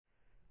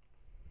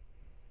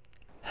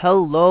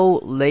Hello,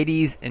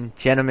 ladies and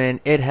gentlemen.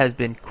 It has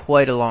been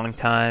quite a long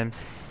time.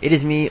 It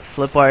is me,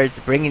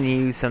 FlipArtz, bringing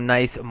you some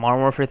nice Modern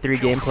Warfare 3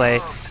 gameplay.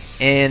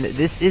 And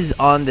this is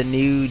on the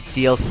new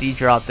DLC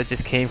drop that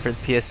just came for the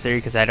PS3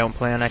 because I don't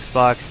play on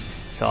Xbox.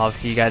 So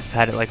obviously you guys have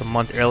had it like a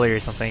month earlier or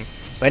something.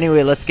 But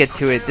anyway, let's get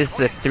to it. This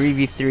is a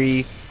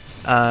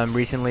 3v3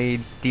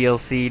 recently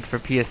DLC'd for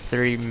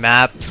PS3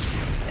 map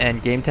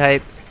and game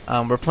type.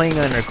 We're playing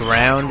on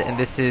Aground, and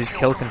this is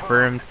kill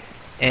confirmed.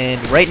 And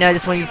right now I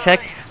just want you to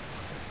check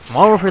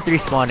Modern Warfare 3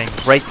 spawning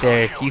right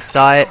there. If you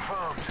saw it,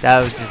 that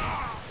was just,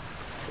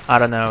 I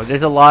don't know.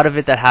 There's a lot of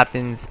it that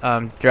happens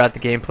throughout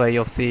the gameplay.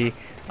 You'll see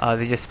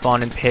they just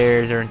spawn in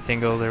pairs or in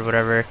singles or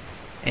whatever.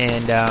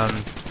 And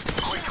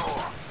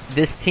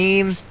this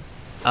team,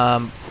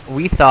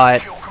 we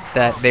thought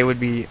that they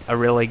would be a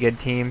really good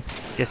team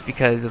just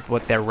because of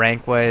what their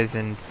rank was,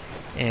 and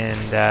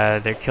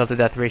their kill to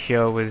death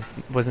ratio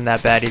wasn't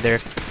that bad either.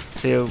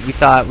 So we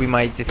thought we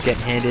might just get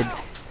handed,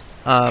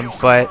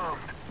 but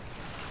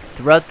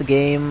throughout the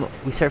game,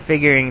 we start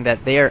figuring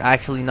that they are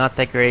actually not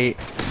that great.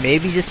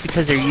 Maybe just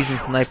because they're using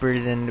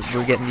snipers and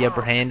we're getting the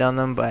upper hand on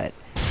them, but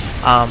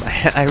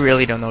I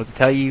really don't know what to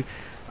tell you.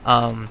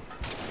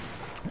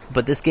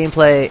 But this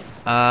gameplay,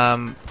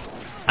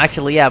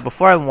 actually, yeah,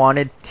 before I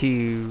wanted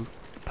to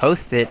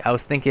post it, I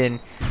was thinking,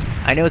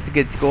 I know it's a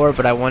good score,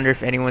 but I wonder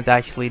if anyone's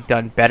actually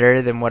done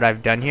better than what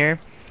I've done here.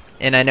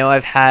 And I know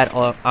I've had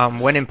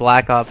one in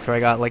Black Ops where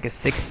I got like a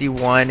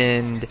 61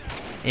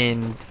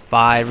 in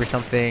 5 or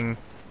something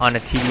on a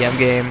TDM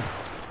game,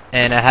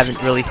 and I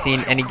haven't really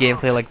seen any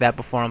gameplay like that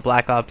before on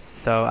Black Ops,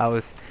 so I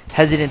was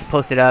hesitant to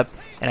post it up,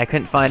 and I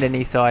couldn't find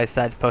any, so I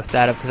decided to post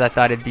that up because I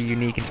thought it'd be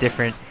unique and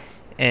different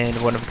and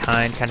one of a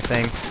kind kind of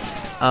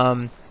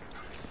thing.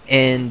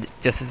 And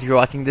just as you're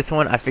watching this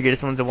one, I figured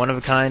this one's a one of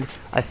a kind.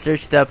 I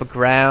searched up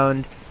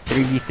Aground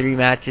 3v3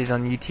 matches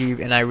on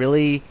YouTube, and I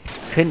really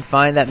couldn't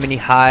find that many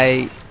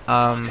high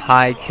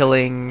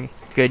killing,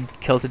 good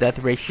kill to death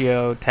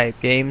ratio type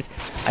games.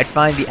 I'd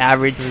find the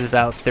average was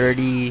about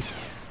 30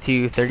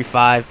 to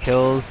 35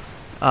 kills.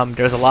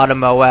 There's a lot of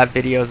MOAB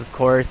videos, of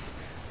course,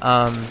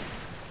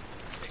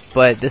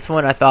 but this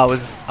one I thought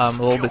was a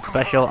little bit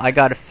special. I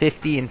got a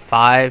 50 in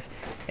 5,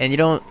 and you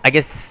don't, I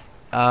guess,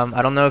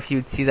 I don't know if you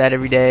would see that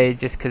every day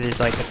just because there's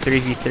like a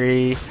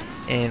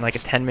 3v3 and like a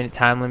 10-minute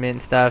time limit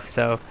and stuff.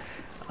 So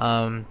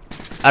I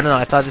don't know,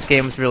 I thought this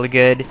game was really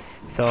good,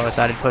 so I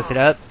thought I'd post it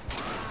up.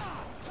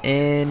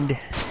 And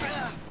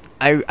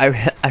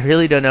I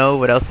really don't know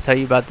what else to tell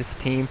you about this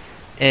team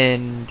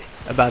and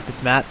about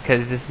this map,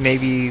 because this may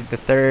be the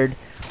third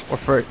or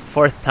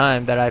fourth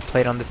time that I've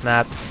played on this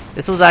map.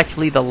 This was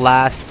actually the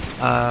last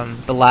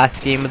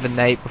game of the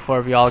night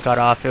before we all got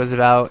off. It was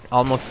about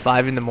almost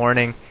 5 in the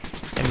morning,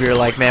 and we were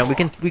like, man, we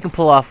can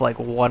pull off like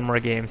one more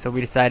game. So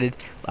we decided,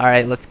 all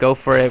right, let's go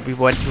for it. We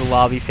went to a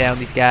lobby, found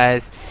these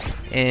guys,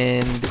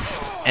 and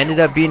ended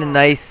up being a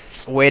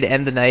nice way to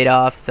end the night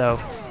off. So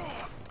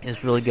it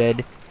was really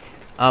good.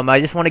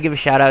 I just want to give a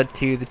shout out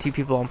to the 2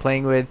 people I'm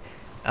playing with.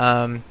 So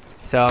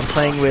I'm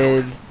playing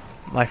with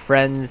my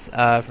friends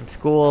from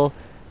school,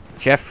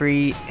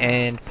 Jeffrey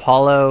and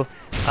Paulo,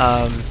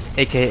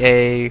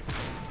 aka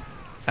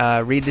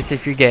Read This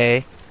If You're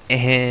Gay,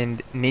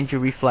 and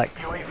Ninja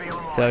Reflex.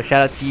 So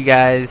shout out to you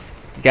guys.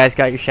 You guys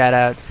got your shout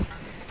outs.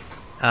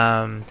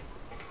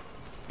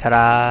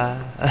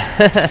 Ta-da!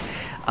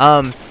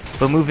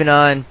 But moving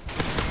on,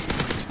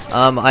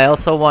 I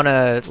also want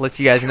to let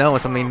you guys know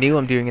something new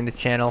I'm doing in this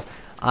channel.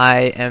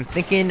 I am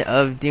thinking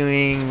of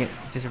doing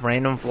just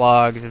random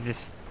vlogs of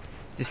just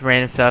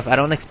random stuff. I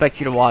don't expect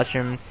you to watch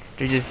them.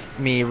 They're just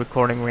me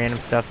recording random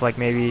stuff, like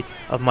maybe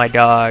of my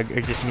dog,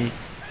 or just me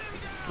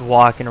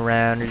walking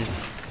around, or just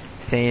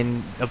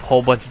saying a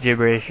whole bunch of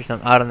gibberish or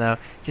something. I don't know.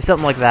 Just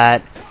something like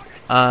that.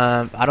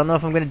 I don't know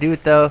if I'm going to do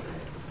it though,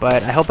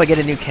 but I hope I get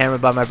a new camera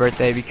by my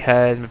birthday,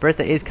 because my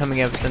birthday is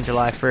coming up on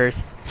July 1st.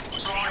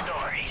 Feel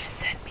free to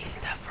send me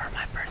stuff for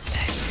my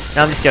birthday.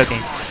 No, I'm just joking.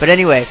 But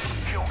anyway,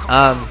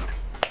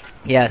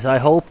 yeah, so I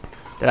hope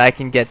that I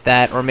can get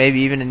that, or maybe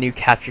even a new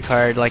capture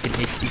card, like an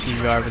HD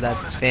PVR, but that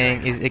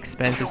thing is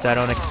expensive, so I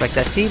don't expect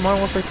that. See, Modern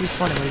Warfare 3 is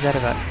funny, what is that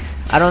about?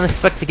 I don't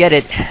expect to get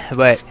it,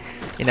 but,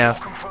 you know,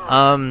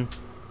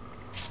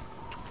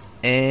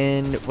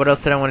 and what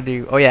else did I want to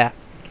do? Oh yeah,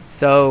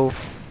 so,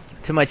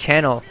 to my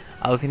channel,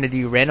 I was going to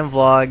do random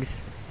vlogs,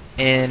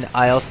 and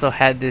I also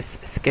had this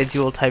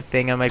schedule type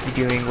thing I might be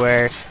doing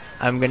where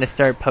I'm going to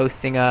start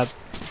posting up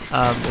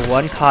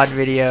one COD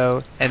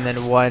video and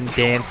then one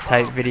dance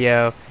type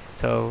video.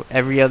 So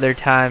every other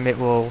time it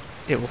will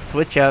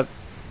switch up.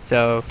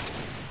 So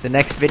the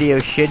next video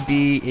should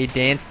be a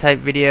dance type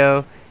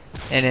video,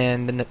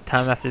 and then the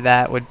time after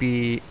that would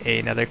be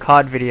another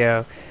COD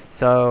video.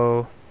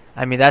 So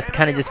I mean, that's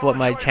kind of just what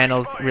my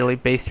channel's really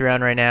based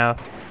around right now.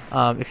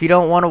 If you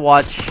don't want to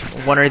watch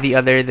one or the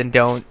other, then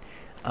don't.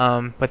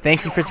 But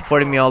thank you for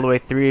supporting me all the way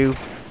through.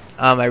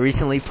 I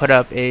recently put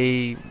up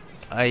a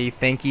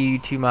thank you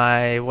to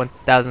my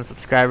 1,000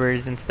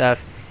 subscribers and stuff,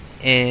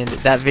 and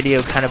that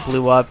video kind of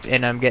blew up,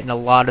 and I'm getting a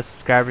lot of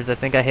subscribers. I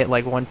think I hit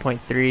like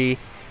 1.3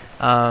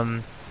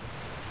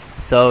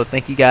 So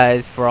thank you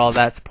guys for all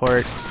that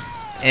support.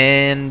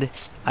 And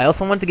I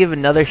also want to give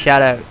another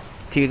shout out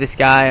to this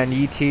guy on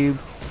YouTube.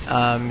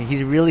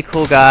 He's a really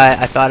cool guy.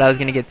 I thought I was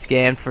gonna get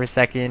scammed for a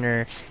second,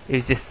 or it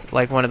was just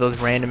like one of those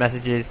random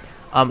messages.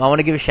 I want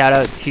to give a shout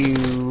out to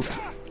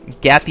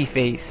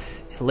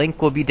GappyFace.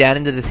 Link will be down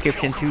in the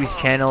description to his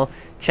channel.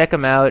 Check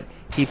him out.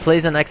 He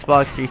plays on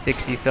Xbox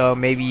 360, so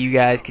maybe you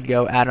guys could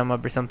go add him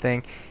up or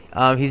something.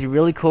 He's a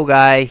really cool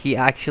guy. He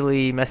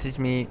actually messaged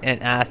me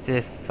and asked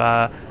if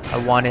I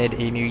wanted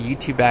a new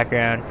YouTube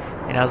background,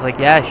 and I was like,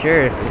 yeah,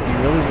 sure, if you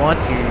really want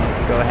to,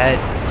 go ahead.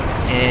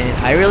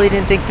 And I really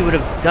didn't think he would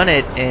have done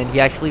it, and he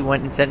actually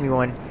went and sent me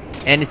one,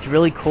 and it's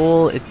really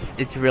cool.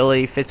 It's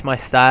really fits my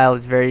style.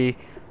 It's very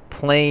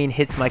plain,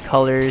 hits my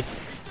colors,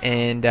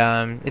 and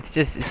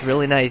it's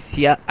really nice.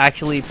 He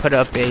actually put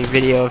up a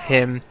video of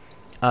him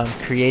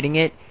creating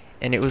it,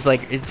 and it was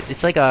like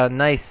it's like a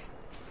nice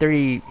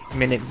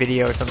 30-minute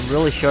video or something,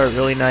 really short,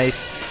 really nice.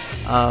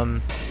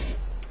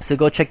 So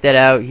go check that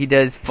out. He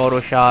does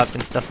Photoshop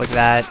and stuff like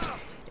that,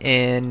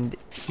 and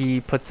he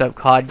puts up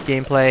COD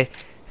gameplay.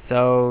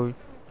 So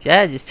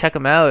yeah, just check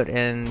him out,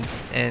 and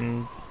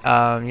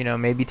you know,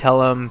 maybe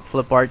tell him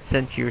FlipArtz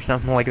sent you or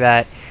something like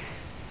that.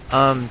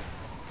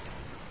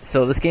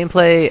 So this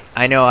gameplay,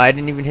 I know I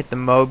didn't even hit the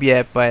MOAB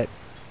yet, but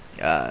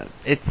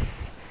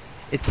it's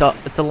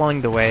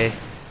along the way.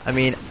 I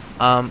mean,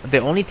 the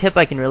only tip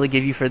I can really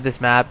give you for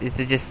this map is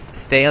to just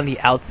stay on the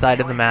outside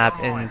of the map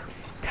and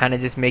kind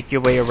of just make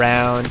your way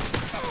around,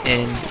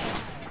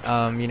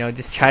 and you know,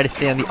 just try to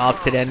stay on the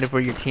opposite end of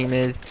where your team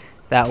is.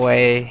 That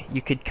way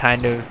you could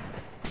kind of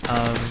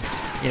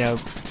you know,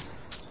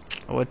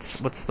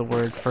 what's the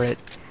word for it?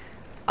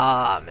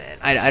 Man,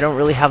 I don't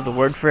really have the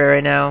word for it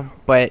right now,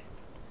 but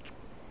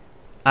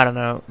I don't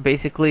know.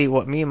 Basically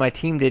what me and my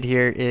team did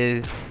here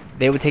is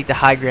they would take the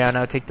high ground,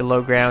 I would take the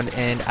low ground,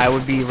 and I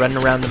would be running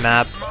around the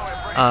map.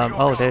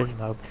 Oh, there's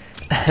MOAB.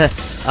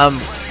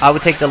 I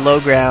would take the low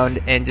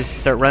ground and just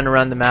start running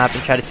around the map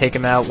and try to take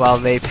them out while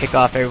they pick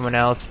off everyone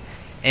else,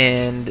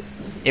 and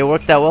it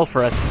worked out well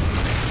for us.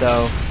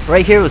 So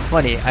right here was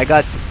funny. I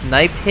got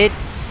sniped hit,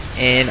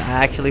 and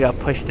I actually got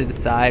pushed to the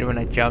side when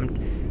I jumped,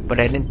 but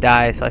I didn't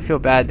die, so I feel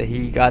bad that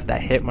he got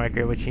that hit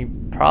marker, which he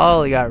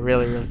probably got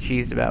really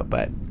cheesed about.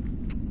 But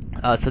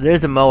so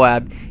there's a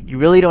MOAB. You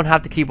really don't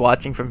have to keep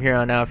watching from here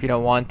on out if you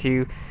don't want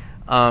to.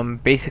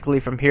 Basically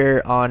from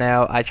here on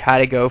out, I try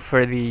to go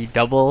for the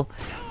double,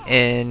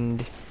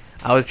 and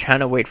I was trying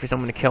to wait for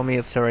someone to kill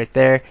me, so right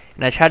there,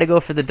 and I try to go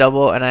for the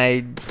double, and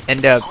I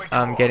end up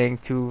getting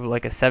to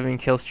like a 7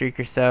 kill streak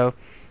or so,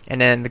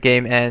 and then the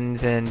game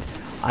ends, and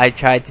I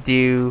tried to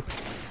do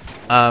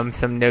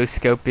some no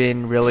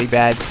scoping, really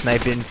bad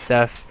sniping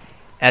stuff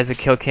as a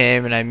kill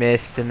came, and I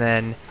missed, and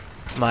then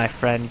my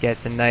friend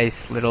gets a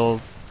nice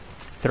little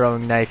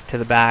throwing knife to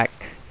the back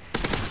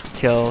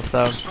kill.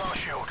 So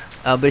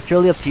but it's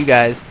really up to you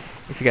guys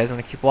if you guys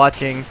want to keep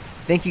watching.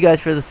 Thank you guys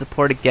for the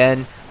support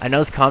again. I know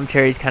this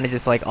commentary is kind of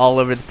just like all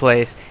over the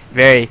place,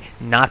 very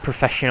not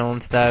professional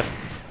and stuff,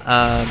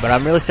 but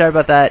I'm really sorry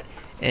about that,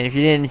 and if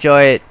you didn't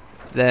enjoy it,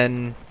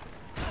 then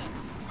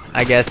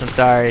I guess I'm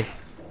sorry.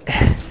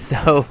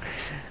 So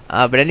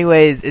but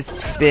anyways,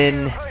 it's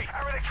been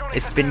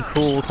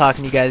cool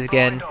talking to you guys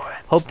again.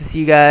 Hope to see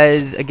you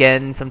guys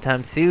again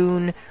sometime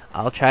soon.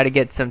 I'll try to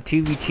get some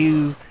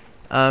 2v2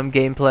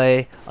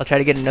 gameplay. I'll try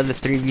to get another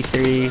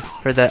 3v3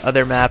 for the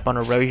other map on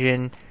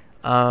Erosion.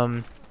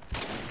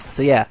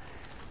 So yeah,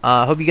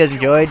 hope you guys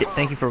enjoyed.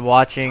 Thank you for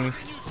watching,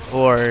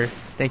 or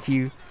thank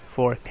you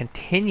for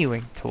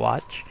continuing to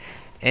watch,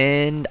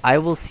 and I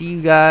will see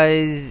you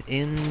guys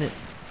in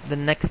the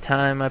next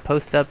time I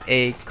post up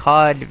a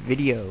COD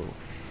video.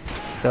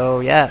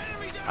 So yeah,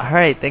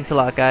 alright, thanks a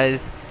lot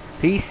guys.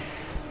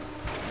 Peace.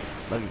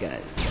 Love you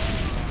guys.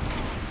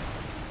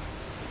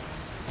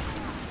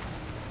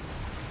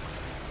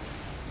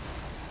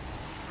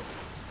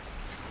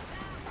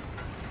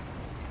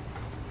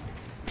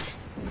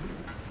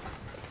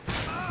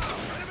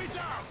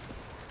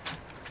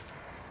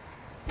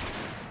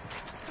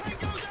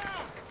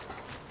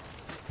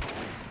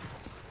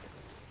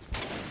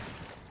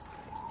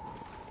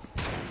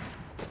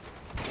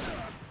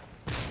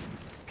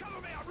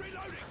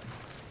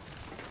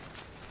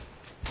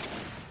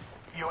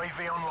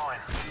 UAV online.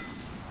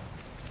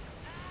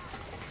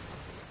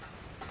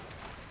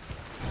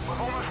 We've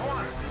almost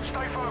won.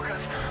 Stay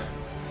focused.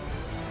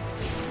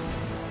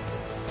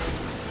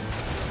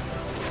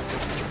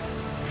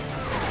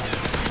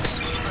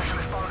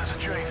 Specialist bonus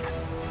achieved.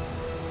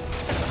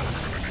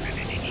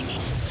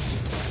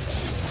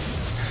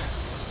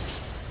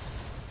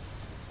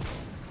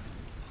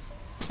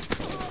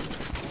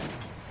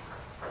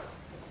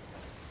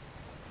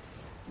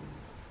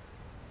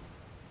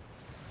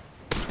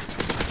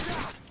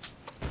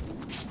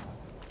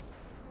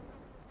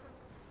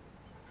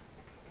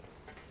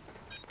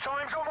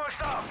 Time's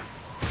almost up.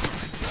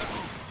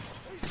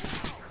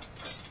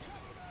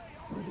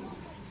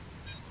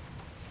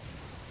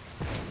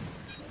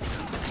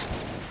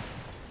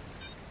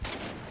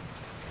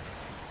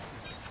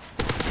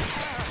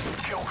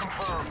 Kill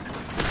confirmed.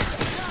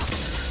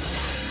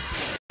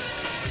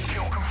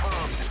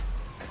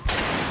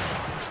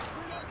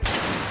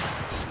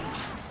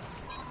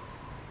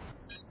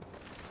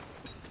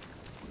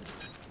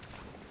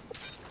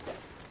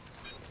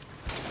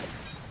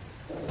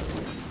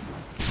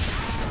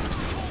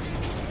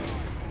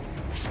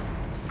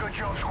 Good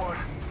job,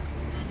 squad.